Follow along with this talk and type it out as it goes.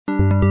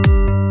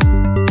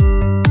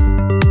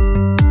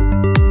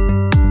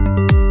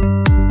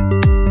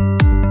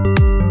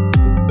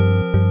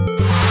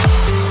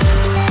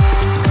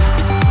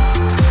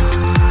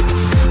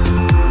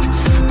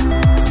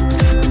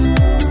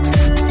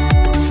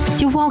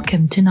You're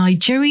welcome to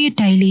Nigeria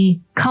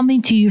Daily,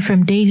 coming to you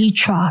from Daily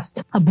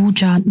Trust,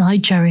 Abuja,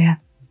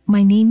 Nigeria.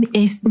 My name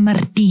is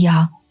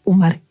Mardia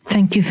Umar.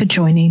 Thank you for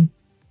joining.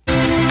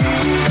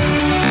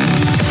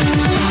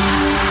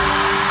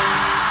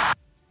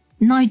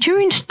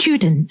 Nigerian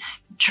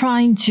students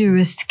trying to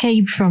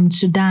escape from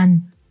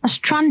Sudan are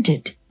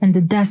stranded in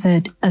the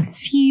desert a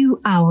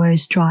few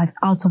hours' drive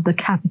out of the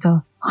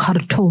capital,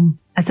 Khartoum,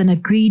 as an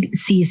agreed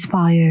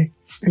ceasefire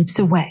slips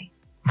away.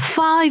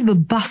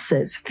 5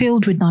 buses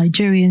filled with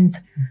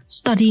Nigerians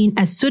studying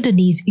at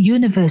Sudanese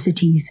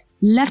universities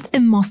left a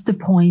muster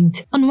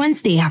point on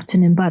Wednesday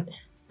afternoon, but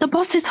the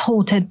buses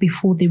halted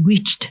before they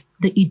reached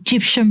the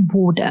Egyptian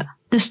border.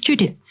 The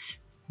students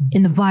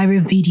in the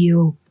viral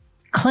video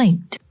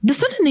claimed the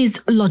Sudanese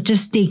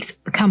logistics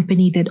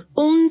company that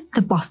owns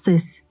the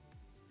buses,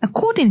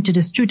 according to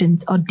the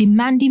students, are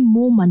demanding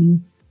more money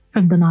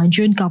from the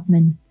Nigerian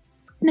government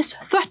and is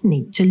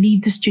threatening to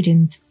leave the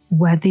students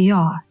where they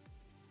are.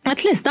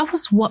 At least that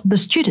was what the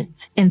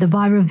students in the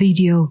viral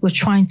video were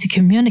trying to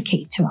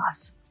communicate to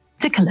us.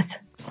 Take a listen.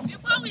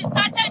 Before we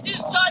started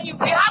this journey,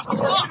 we have to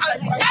go on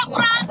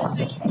several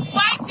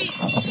fighting.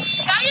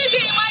 Can you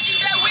even imagine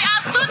that we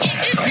are stuck in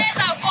this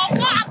desert for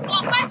 5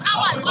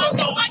 hours?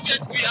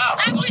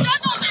 And we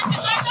don't know the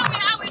situation we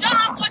have. We don't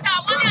have water.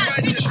 Our money has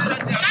finished.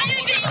 Can you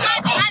even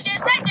imagine? And they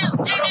said the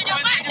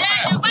vehicle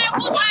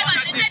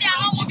drivers, they said they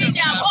are not moving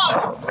their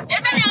bus. They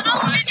said they are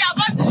not moving their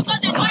buses because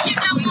they don't give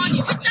them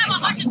money. Which type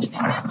of attitude is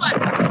this one?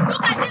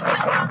 Look at this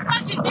place. We're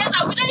stuck in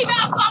desert. We don't even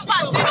have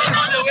compass. We don't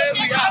know the place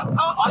we are.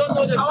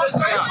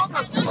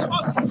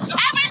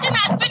 Everything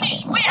has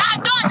finished. We are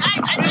done. We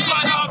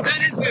don't have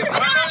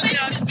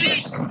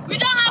bus. We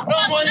don't have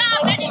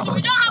anything.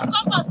 We don't have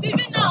compass. We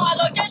even know our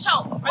location.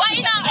 We're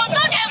in an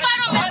unknown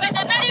environment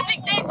with a very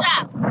big danger.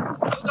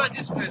 Look at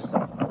this place.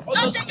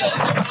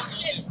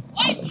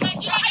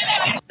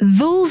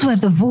 Those were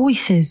the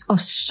voices of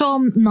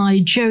some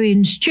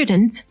Nigerian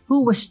students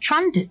who were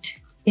stranded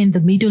in the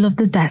middle of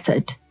the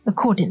desert,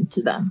 according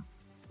to them.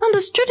 And the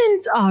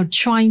students are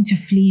trying to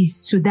flee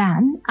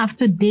Sudan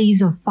after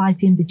days of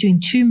fighting between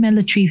 2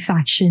 military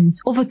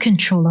factions over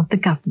control of the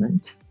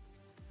government.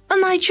 A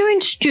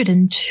Nigerian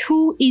student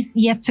who is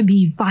yet to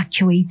be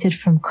evacuated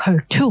from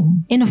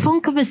Khartoum, in a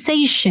phone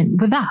conversation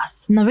with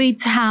us,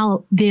 narrates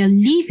how they are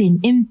living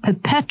in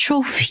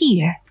perpetual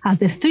fear as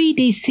the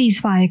 3-day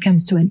ceasefire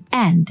comes to an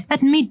end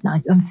at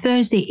midnight on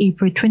Thursday,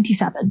 April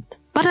 27th.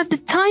 But at the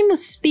time of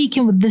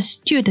speaking with the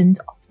student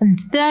on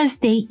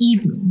Thursday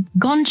evening,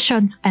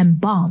 gunshots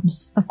and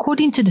bombs,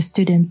 according to the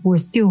student, were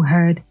still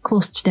heard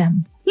close to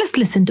them. Let's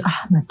listen to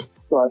Ahmed.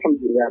 So,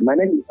 my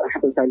name is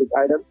Hassan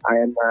Adam. I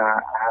am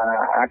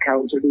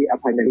currently a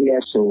final year,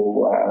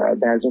 so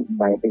that's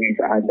my base.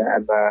 And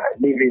I'm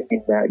living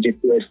in the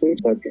JPS state,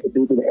 but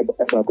due to the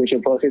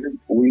evacuation process,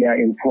 we are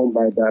informed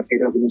by the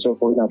Federal Ministry of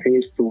Foreign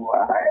Affairs to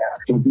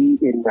be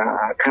in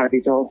the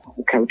capital,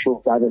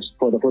 Khartoum, that is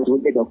for the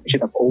possible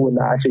evacuation of all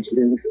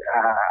citizens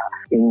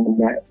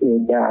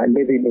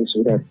living in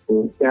Sudan.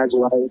 So that's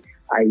why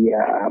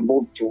I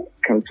moved to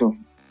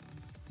Khartoum.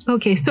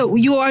 Okay, so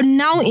you are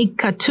now in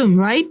Khartoum,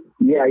 right?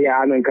 Yeah,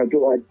 I'm in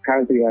Khartoum.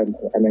 Currently, I'm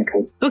in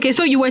Khartoum. Okay,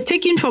 so you were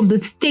taken from the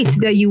state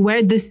that you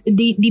were,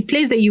 the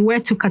place that you were,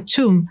 to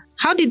Khartoum.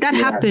 How did that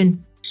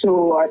happen?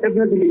 So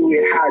definitely we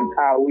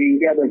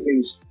had a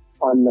case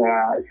on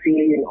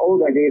seeing all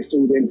the day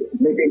students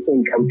living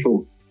in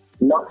Khartoum.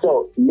 Not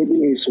so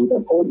living in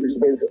Sudan. All the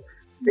students,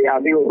 they are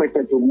being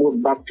requested to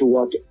move back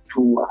to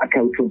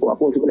Khartoum for a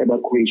possible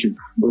evacuation.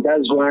 So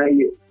that's why,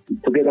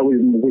 together with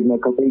my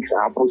colleagues,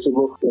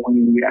 possible,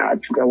 we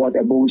took our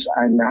water boats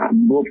and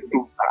moved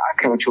to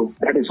Khartoum.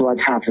 That is what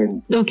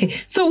happened.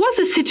 Okay, so what's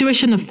the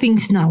situation of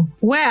things now?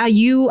 Where are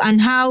you and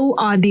how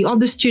are the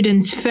other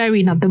students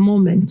faring at the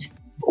moment?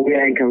 We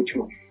are in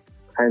Khartoum.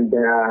 And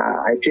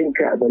I think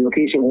the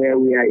location where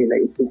we are in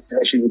is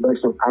International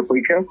University of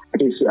Africa.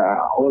 It is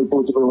all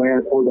possible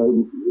where all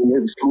the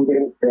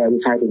students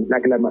residing,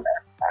 like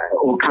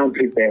all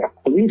countries there.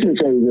 The reason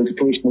for the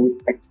situation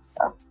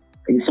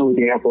is so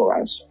there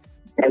for us.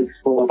 As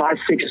for about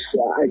 6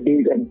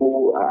 days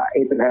ago,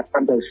 even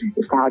fantasy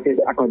started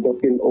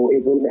conducting or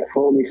even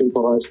formation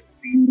for us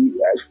to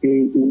stay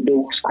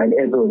indoors and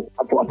even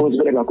for a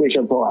possible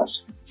evacuation for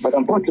us. But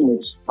unfortunately,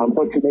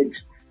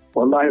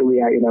 wallahi, we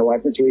are in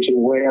our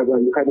situation where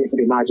you can't even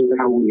imagine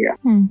how we are.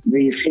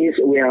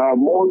 We are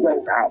more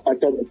than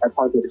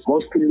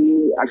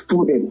mostly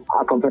students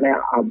accompany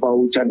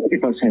about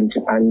 80%,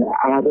 and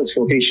others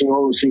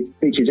vocational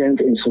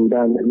citizens in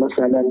Sudan,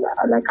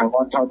 like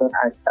 1,000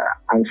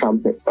 and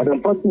something. But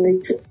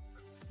unfortunately,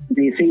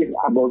 they say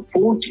about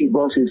 40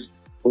 buses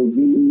will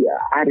be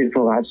added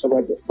for us so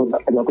that the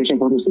evacuation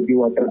process will be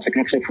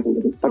successful.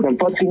 But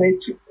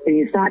unfortunately,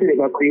 they started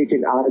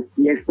evacuating us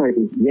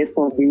yesterday.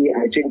 Yesterday,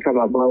 I think from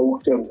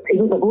about,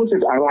 even the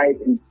buses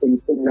arrived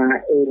in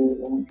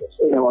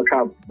our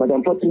camp. But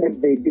unfortunately,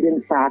 they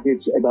didn't start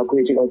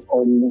evacuation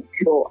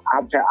until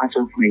after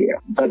Asr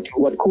prayer. But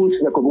what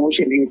caused the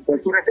commotion is the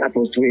students are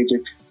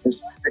frustrated. The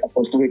students are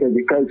frustrated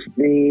because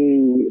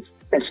they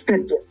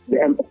expect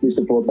the embassies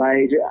to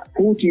provide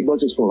 40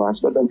 buses for us,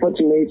 but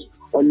unfortunately,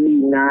 only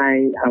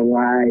 9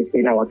 arrived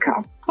in our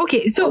camp.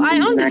 Okay, so I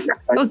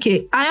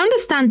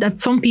understand that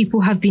some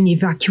people have been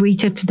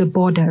evacuated to the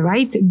border,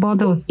 right?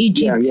 Border of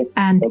Egypt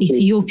and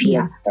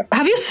Ethiopia. Yeah.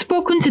 Have you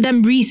spoken to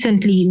them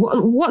recently?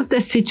 What's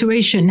the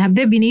situation? Have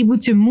they been able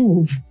to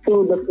move?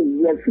 So the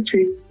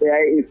situation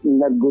there is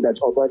not good at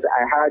all, but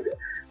I had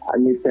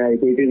Mr.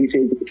 David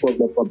say the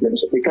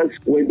problems because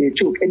when they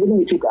took, everything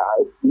we took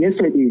out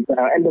yesterday,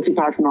 embassy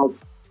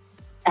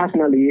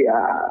personally,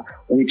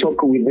 we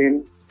talked with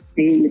them.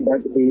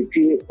 That they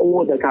see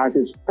all the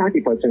cases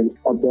 30%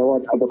 of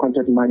the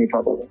contract money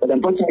problem. But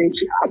unfortunately,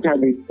 after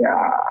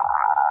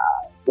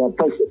the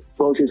first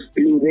process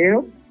flew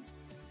there,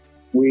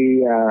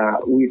 we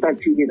start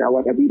seeing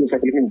our videos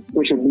on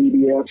social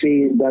media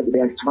saying that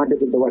they are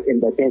stranded in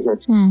the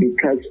desert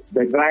because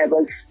the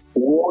drivers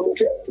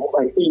won't move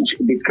an inch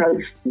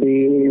because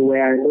they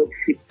were not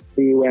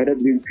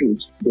being paid.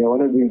 They were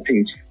not being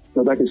paid.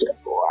 So that is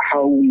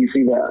how we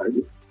see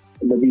the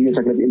videos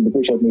in the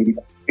social media.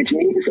 It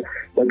means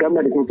the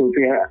government is not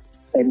prepared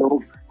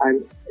enough,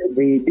 and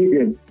they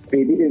didn't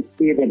pay them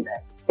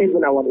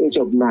even our inch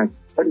of land.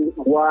 But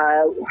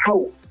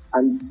how?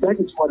 And that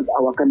is what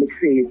our colleagues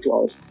say to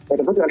us. But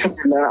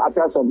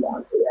after some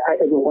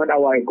 1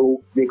 hour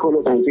ago, they called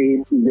us and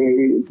saying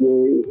they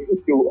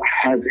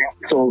have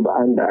solved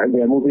and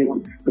they are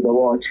moving to the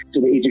watch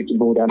to the Egypt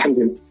border.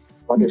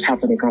 What is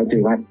happening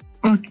currently, right?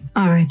 Okay,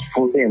 all right.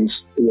 4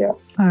 things, yeah.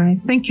 All right,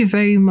 thank you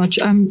very much.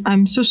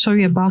 I'm so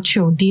sorry about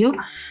your deal,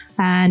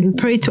 and we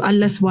pray to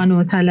Allah subhanahu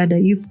wa ta'ala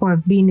that you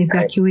have been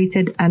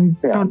evacuated and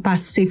brought back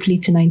safely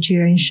to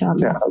Nigeria,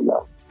 inshallah. Yeah,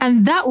 Allah.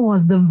 And that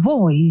was the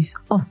voice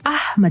of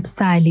Ahmed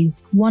Saleh,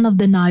 one of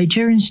the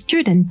Nigerian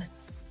students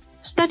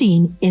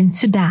studying in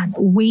Sudan,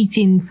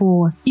 waiting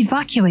for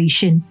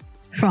evacuation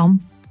from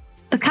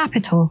the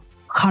capital,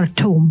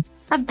 Khartoum.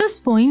 At this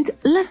point,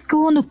 let's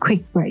go on a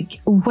quick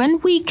break. When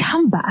we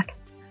come back,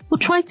 we'll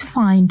try to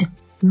find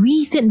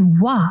reason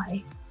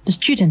why the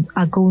students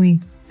are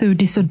going through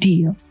this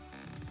ordeal.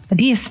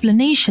 The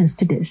explanations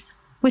to this,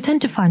 we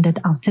tend to find it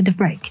after the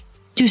break.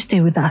 Do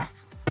stay with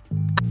us.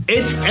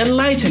 It's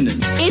enlightening.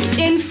 It's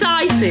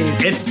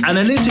incisive. It's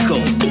analytical.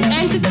 It's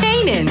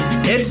entertaining.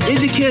 It's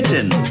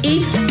educating.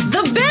 It's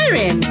The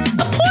Bearing,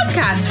 a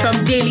podcast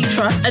from Daily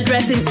Trust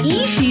addressing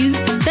issues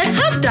that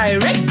have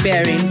direct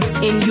bearing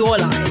in your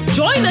life.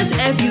 Join us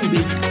every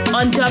week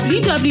on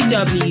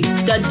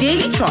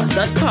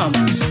www.dailytrust.com.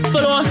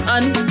 Follow us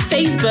on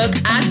Facebook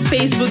at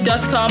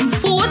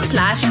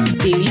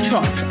facebook.com/Daily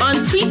Trust,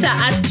 on Twitter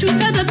at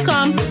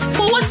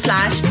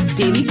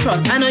twitter.com/Daily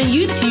Trust, and on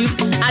YouTube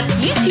at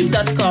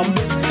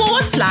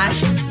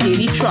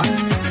youtube.com/Daily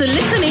Trust. To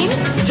listen in,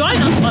 join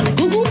us on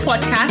Google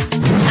Podcast,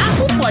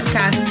 Apple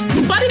Podcast,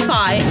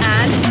 Spotify,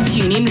 and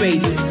TuneIn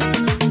Radio.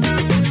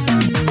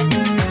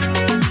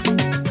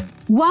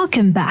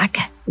 Welcome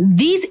back.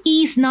 This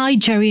is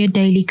Nigeria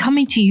Daily,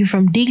 coming to you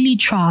from Daily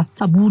Trust,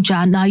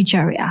 Abuja,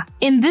 Nigeria.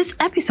 In this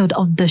episode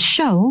of the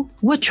show,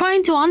 we're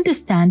trying to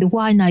understand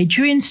why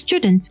Nigerian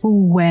students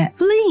who were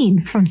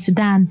fleeing from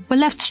Sudan were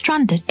left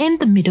stranded in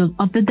the middle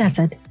of the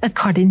desert,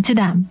 according to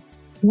them.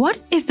 What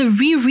is the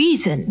real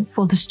reason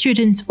for the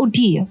students'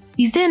 ordeal?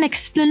 Is there an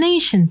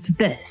explanation for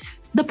this?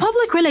 The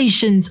public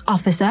relations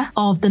officer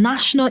of the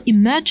National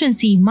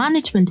Emergency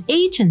Management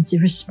Agency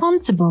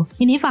responsible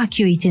in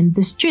evacuating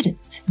the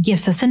students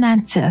gives us an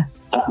answer.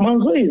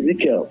 Manzo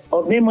Ezekiel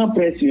of Nema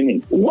Press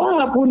Unit.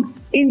 What happened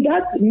in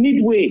that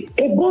midway?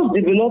 A bus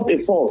developed a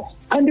fault,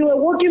 and they were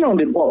working on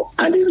the bus,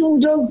 and this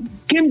one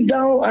just came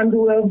down, and they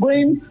were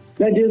going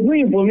that there's no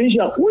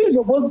information. Who is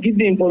supposed to give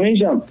the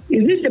information?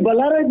 Is it the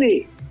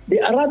Balarabe, the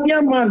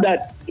Arabian man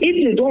that if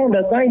they don't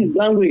understand his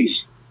language,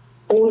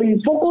 or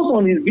he's focused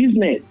on his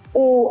business,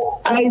 or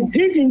I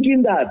did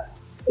thinking that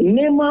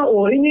NEMA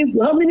or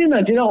how many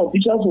Nigerian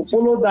officials will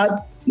follow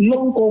that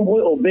long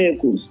convoy of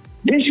vehicles?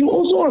 They should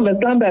also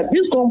understand that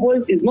this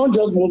convoy is not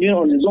just moving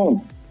on its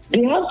own.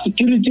 They have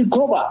security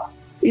cover.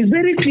 It's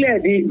very clear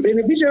the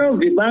beneficiary of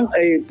the bank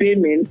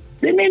payment,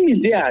 the name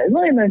is there. It's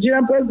not a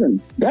Nigerian person.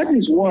 That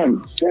is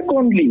one.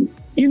 Secondly,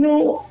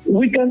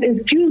 we can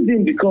excuse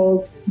them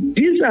because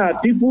these are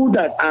people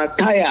that are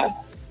tired,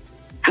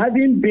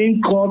 having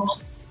been caught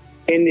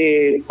in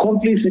a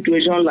conflict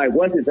situation like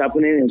what is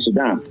happening in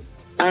Sudan.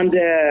 And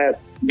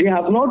they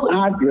have not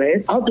had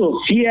rest out of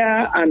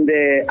fear and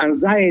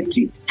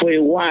anxiety for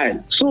a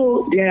while.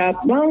 So they are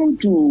bound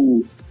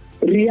to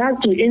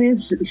react to any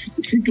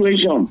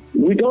situation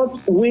without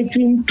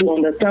waiting to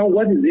understand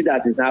what is it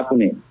that is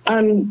happening.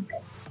 And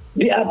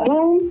they are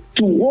bound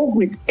to work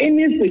with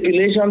any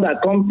speculation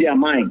that comes to their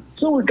mind.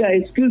 So we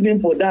can excuse them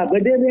for that.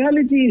 But the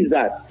reality is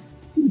that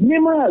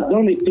NEMA has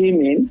done the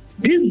payment.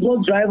 These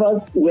bus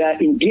drivers were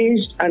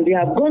engaged and they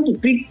have gone to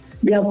pick.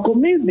 They have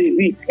commenced the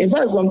week. In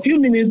fact, some few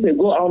minutes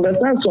ago, I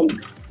understand some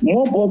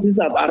more buses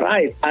have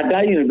arrived at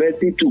that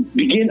university to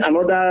begin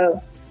another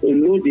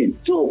loading.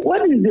 So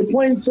what is the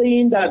point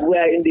saying that we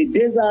are in the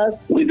desert,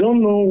 we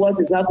don't know what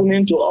is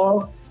happening to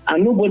us?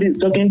 and nobody is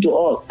talking to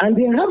us. And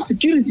they have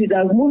security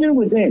that's moving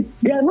with them.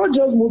 They are not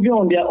just moving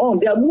on their own.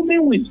 They are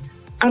moving with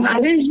an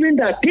arrangement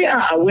that they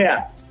are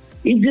aware.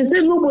 If they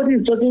say nobody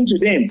is talking to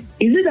them,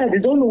 is it that they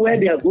don't know where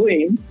they are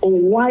going or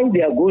why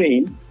they are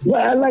going?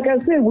 Well, like I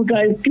said, we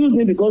can excuse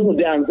me because of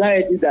the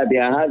anxiety that they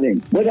are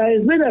having. But I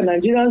expect that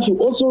Nigerians should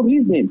also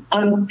reason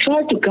and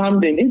try to calm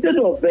them instead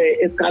of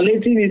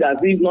escalating it as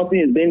if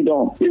nothing is being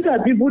done. These are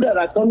people that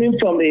are coming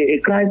from a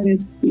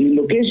crisis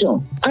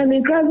location. And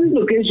in crisis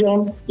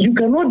location, you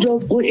cannot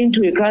just go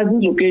into a crisis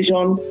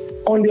location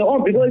on your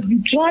own, because if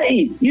you try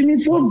it, you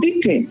may fall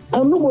victim.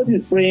 And nobody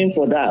is praying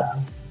for that.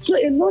 So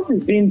a lot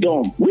is being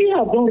done. We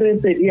have not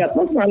rested here.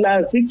 Personally,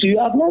 I speak to you,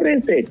 I have not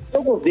rested.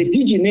 Talk of the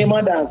DG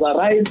Neymar that has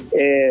arrived,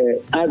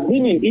 has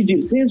been in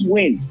Egypt since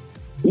when?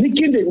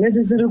 Making the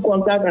necessary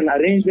contact and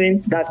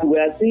arrangement that we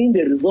are seeing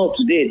the result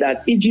today,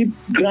 that Egypt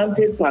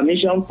granted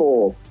permission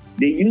for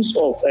the use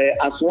of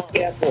Aswan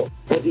Airport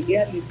for the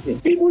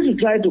airlifting. People should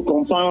try to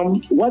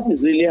confirm what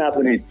is really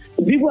happening.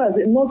 People are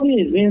saying nothing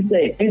is being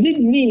said. Is it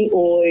me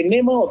or a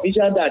neighbor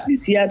official that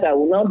is here that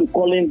will now be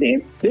calling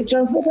them? The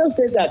transporter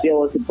said that there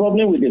was a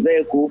problem with the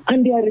vehicle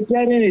and they are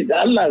repairing it. The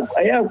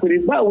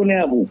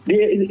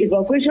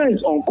evacuation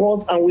is on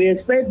course, and we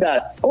expect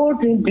that all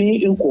things being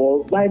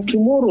equal, by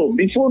tomorrow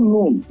before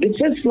noon, the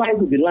first flight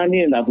will be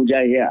landing in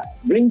Abuja here,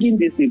 bringing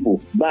these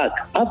people back.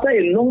 After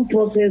a long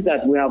process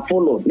that we have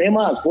followed,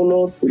 NEMA has followed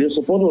with the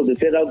support of the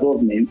federal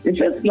government, the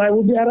first flight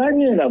will be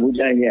arriving in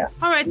Abuja here.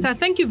 All right, sir.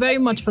 Thank you very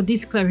much for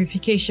this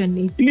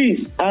clarification.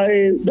 Please,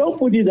 I don't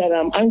put it that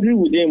I'm angry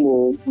with them.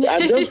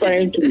 I'm just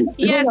trying to.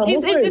 Yes,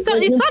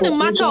 it's not a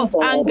matter of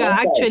anger,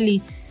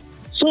 actually.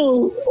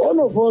 So all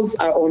of us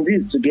are on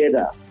this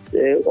together.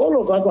 All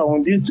of us are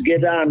on this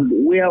together, and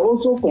we are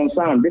also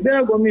concerned. The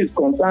federal government is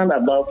concerned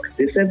about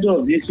the safety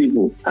of these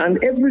people, and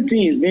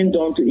everything is being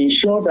done to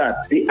ensure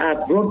that they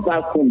are brought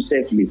back home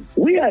safely.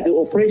 We are the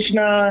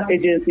operational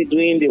agency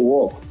doing the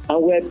work,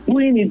 and we are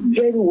doing it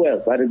very well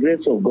by the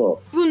grace of God.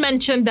 You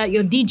mentioned that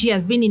your DG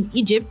has been in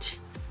Egypt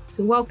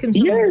to welcome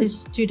some of these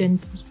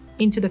students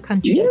into the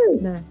country.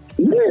 Yes.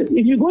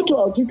 If you go to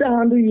our Twitter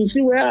handle, you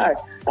see where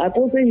I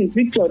posted his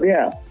picture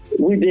there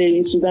with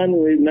the Sudan,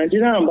 with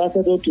Nigerian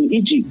ambassador to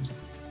Egypt,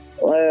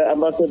 one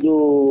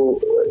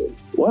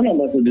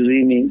ambassador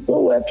Remy. So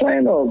we're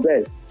trying our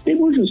best.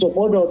 People should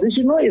support us. They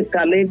should not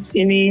escalate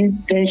any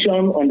tension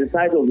on the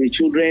side of the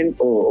children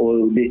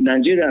or the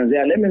Nigerians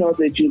there. Let me not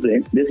say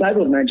children. The side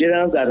of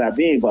Nigerians that are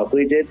being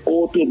evacuated,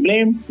 or to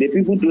blame the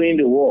people doing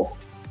the work.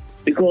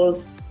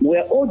 Because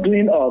we're all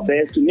doing our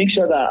best to make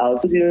sure that our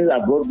citizens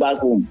are brought back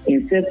home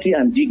in safety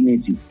and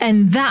dignity.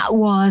 And that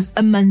was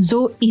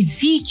Manzo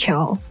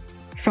Ezekiel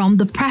from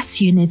the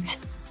press unit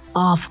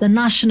of the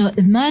National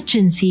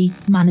Emergency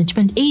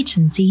Management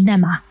Agency,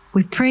 NEMA.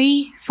 We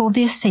pray for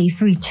their safe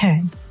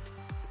return.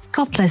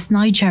 God bless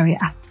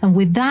Nigeria. And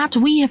with that,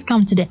 we have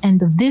come to the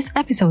end of this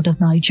episode of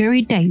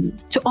Nigeria Daily.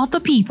 To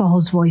other people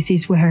whose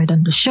voices were heard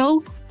on the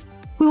show,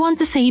 we want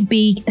to say a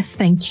big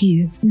thank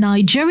you.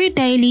 Nigeria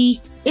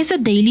Daily is a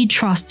Daily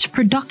Trust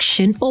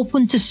production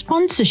open to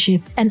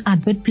sponsorship and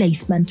advert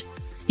placement.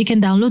 You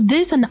can download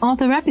this and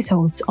other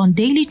episodes on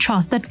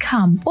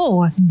dailytrust.com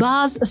or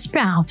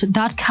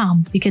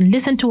buzzsprout.com. You can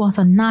listen to us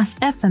on NAS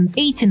FM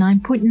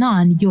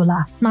 89.9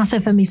 Yola. NAS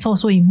FM is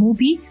also a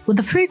movie with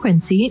the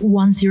frequency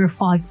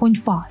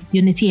 105.5.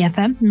 Unity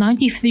FM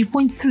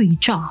 93.3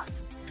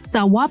 Charles.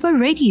 Zawaba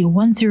Radio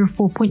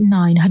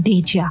 104.9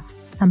 Hadejia.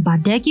 And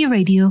Badegi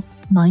Radio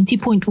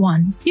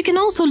 90.1. You can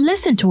also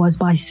listen to us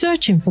by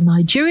searching for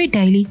Nigeria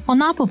Daily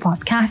on Apple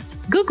Podcasts,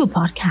 Google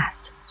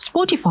Podcasts,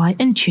 Spotify,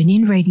 and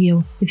TuneIn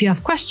Radio. If you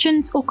have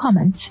questions or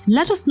comments,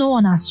 let us know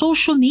on our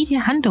social media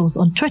handles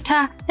on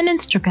Twitter and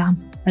Instagram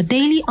at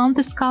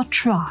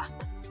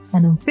Daily_Trust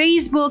and on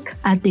Facebook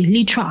at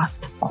Daily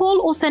Trust. Call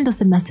or send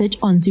us a message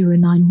on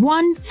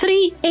 091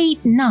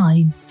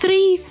 389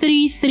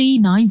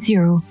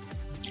 33390.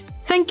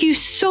 Thank you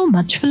so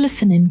much for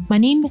listening. My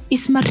name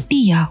is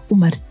Martia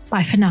Umar.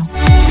 Bye for now.